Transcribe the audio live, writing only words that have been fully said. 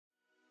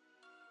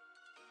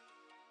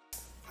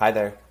Hi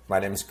there, my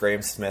name is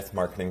Graham Smith,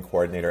 Marketing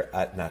Coordinator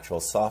at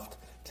NaturalSoft.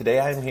 Today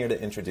I am here to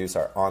introduce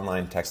our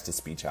online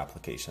text-to-speech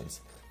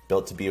applications,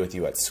 built to be with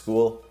you at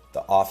school,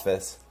 the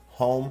office,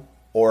 home,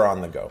 or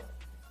on the go.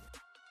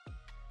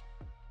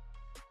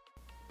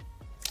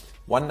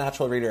 One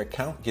NaturalReader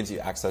account gives you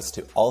access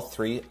to all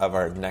three of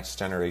our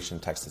next-generation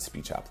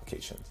text-to-speech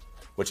applications,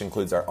 which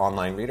includes our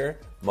online reader,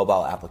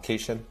 mobile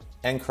application,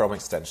 and Chrome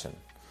extension.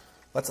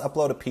 Let's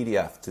upload a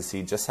PDF to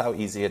see just how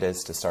easy it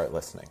is to start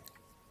listening.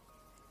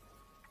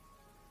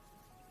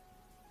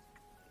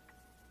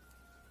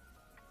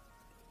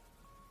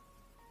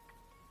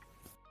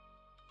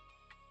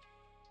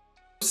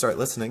 To start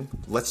listening,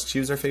 let's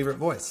choose our favorite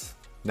voice.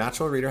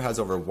 NaturalReader has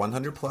over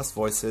 100 plus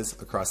voices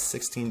across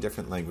 16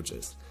 different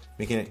languages,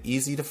 making it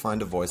easy to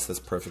find a voice that's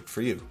perfect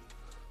for you.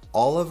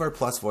 All of our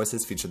Plus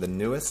voices feature the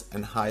newest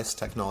and highest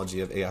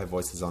technology of AI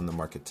voices on the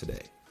market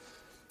today.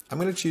 I'm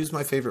going to choose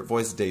my favorite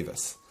voice,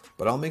 Davis,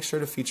 but I'll make sure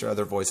to feature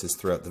other voices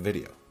throughout the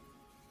video.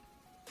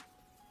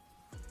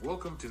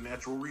 Welcome to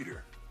NaturalReader.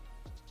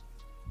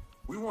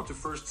 We want to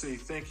first say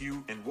thank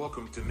you and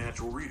welcome to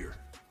NaturalReader.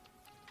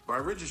 By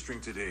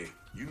registering today,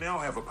 you now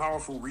have a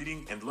powerful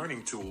reading and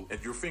learning tool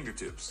at your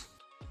fingertips.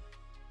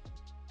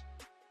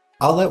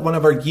 I'll let one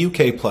of our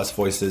UK Plus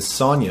voices,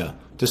 Sonia,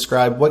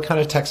 describe what kind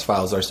of text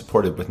files are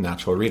supported with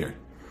NaturalReader.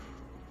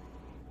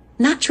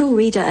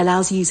 NaturalReader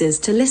allows users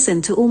to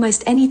listen to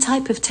almost any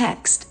type of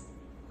text.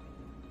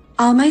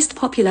 Our most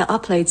popular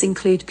uploads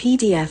include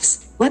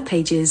PDFs, web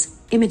pages,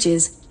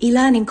 images,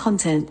 e-learning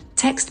content,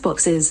 text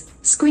boxes,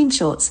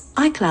 screenshots,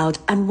 iCloud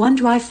and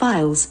OneDrive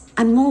files,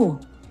 and more.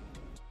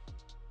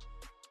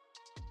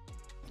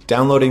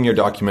 Downloading your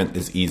document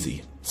is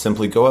easy.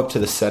 Simply go up to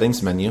the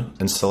Settings menu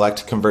and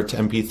select Convert to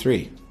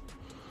MP3.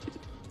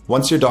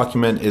 Once your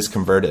document is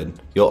converted,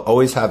 you'll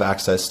always have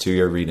access to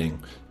your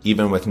reading,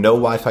 even with no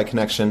Wi-Fi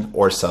connection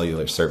or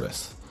cellular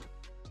service.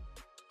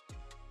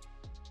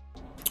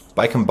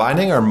 By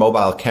combining our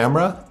mobile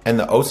camera and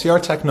the OCR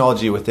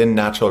technology within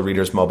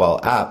NaturalReader's mobile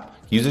app,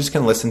 users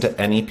can listen to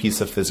any piece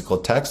of physical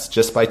text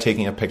just by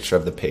taking a picture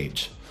of the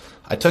page.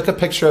 I took a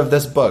picture of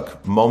this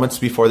book moments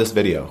before this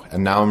video,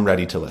 and now I'm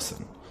ready to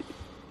listen.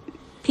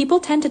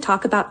 People tend to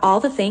talk about all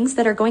the things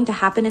that are going to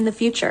happen in the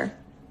future.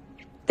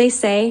 They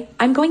say,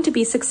 I'm going to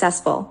be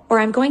successful, or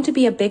I'm going to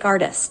be a big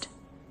artist.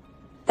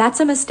 That's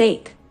a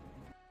mistake.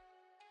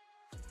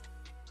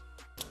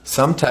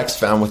 Some text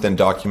found within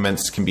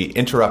documents can be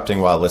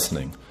interrupting while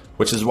listening,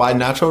 which is why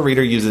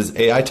NaturalReader uses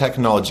AI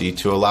technology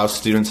to allow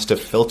students to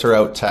filter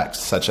out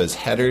text such as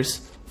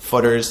headers,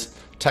 footers,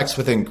 text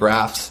within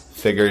graphs,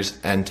 figures,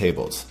 and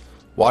tables.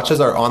 Watch as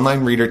our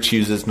online reader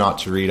chooses not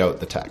to read out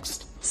the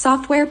text.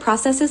 Software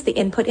processes the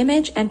input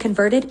image and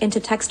convert it into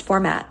text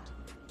format.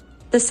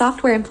 The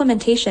software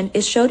implementation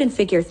is shown in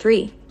Figure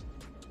 3.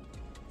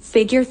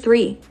 Figure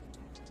 3.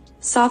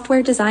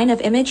 Software design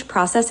of image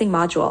processing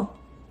module.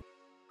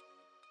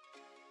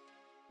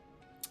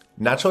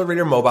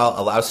 NaturalReader Mobile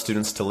allows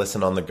students to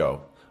listen on the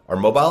go. Our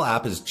mobile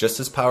app is just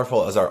as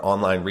powerful as our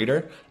online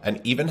reader and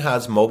even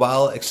has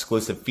mobile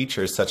exclusive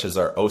features such as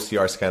our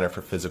OCR scanner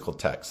for physical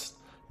text.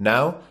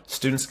 Now,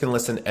 students can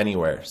listen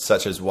anywhere,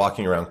 such as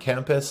walking around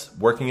campus,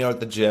 working out at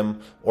the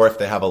gym, or if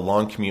they have a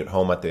long commute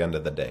home at the end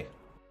of the day.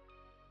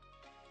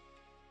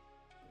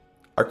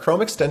 Our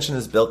Chrome extension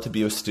is built to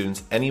be with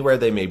students anywhere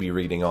they may be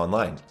reading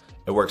online.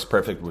 It works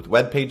perfect with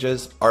web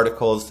pages,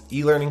 articles,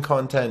 e-learning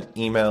content,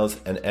 emails,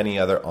 and any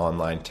other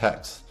online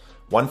text.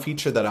 One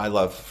feature that I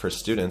love for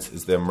students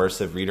is the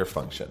immersive reader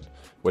function,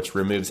 which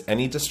removes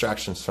any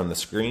distractions from the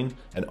screen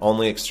and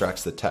only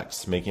extracts the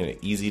text, making it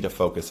easy to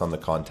focus on the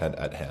content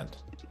at hand.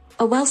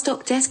 A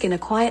well-stocked desk in a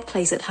quiet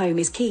place at home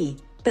is key,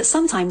 but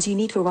sometimes you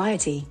need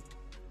variety.